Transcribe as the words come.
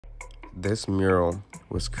This mural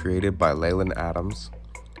was created by Leyland Adams,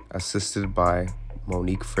 assisted by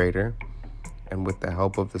Monique Frater, and with the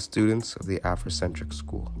help of the students of the Africentric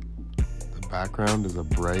School. The background is a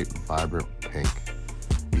bright, vibrant pink.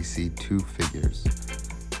 We see two figures,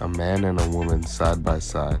 a man and a woman side by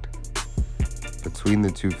side. Between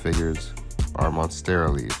the two figures are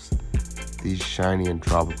monstera leaves. These shiny and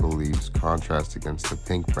tropical leaves contrast against the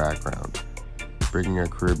pink background, bringing a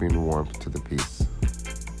Caribbean warmth to the piece.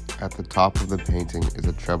 At the top of the painting is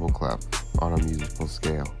a treble clef on a musical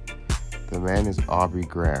scale. The man is Aubrey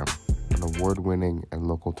Graham, an award-winning and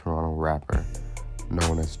local Toronto rapper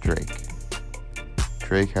known as Drake.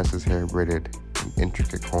 Drake has his hair braided in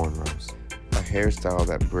intricate cornrows, a hairstyle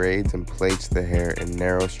that braids and plaits the hair in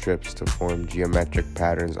narrow strips to form geometric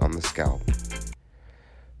patterns on the scalp.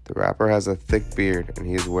 The rapper has a thick beard and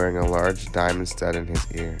he is wearing a large diamond stud in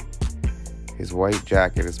his ear. His white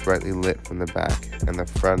jacket is brightly lit from the back, and the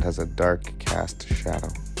front has a dark cast shadow.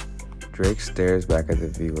 Drake stares back at the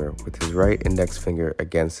viewer with his right index finger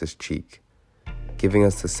against his cheek, giving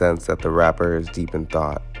us the sense that the rapper is deep in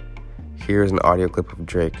thought. Here is an audio clip of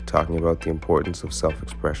Drake talking about the importance of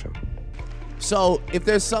self-expression. So if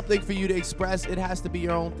there's something for you to express, it has to be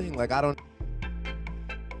your own thing. Like, I don't...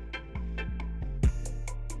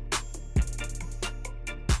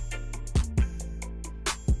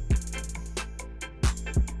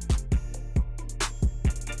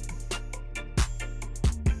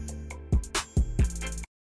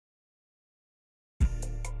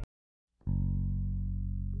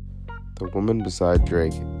 The woman beside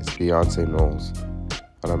Drake is Beyonce Knowles,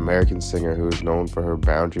 an American singer who is known for her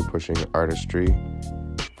boundary-pushing artistry,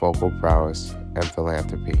 vocal prowess, and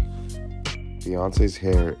philanthropy. Beyonce's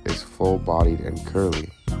hair is full-bodied and curly.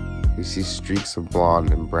 We see streaks of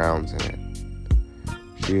blonde and browns in it.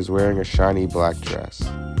 She is wearing a shiny black dress.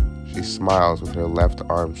 She smiles with her left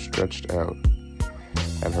arm stretched out,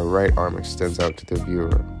 and her right arm extends out to the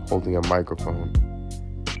viewer, holding a microphone,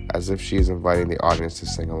 as if she is inviting the audience to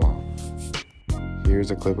sing along. Here's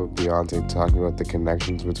a clip of Beyonce talking about the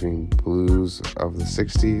connections between blues of the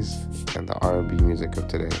 60s and the R&B music of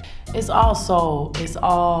today. It's all soul. It's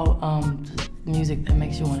all music that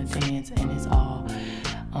makes you want to dance, and it's all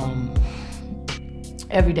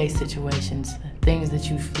everyday situations, things that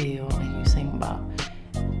you feel and you sing about.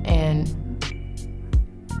 And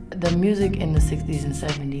the music in the 60s and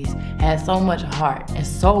 70s had so much heart and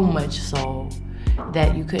so much soul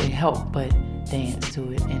that you couldn't help but dance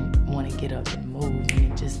to it and want to get up and move, and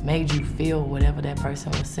it just made you feel whatever that person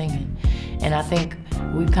was singing. And I think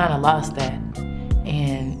we've kind of lost that,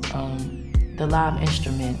 and the live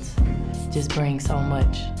instruments just bring so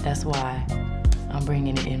much. That's why I'm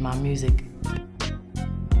bringing it in my music.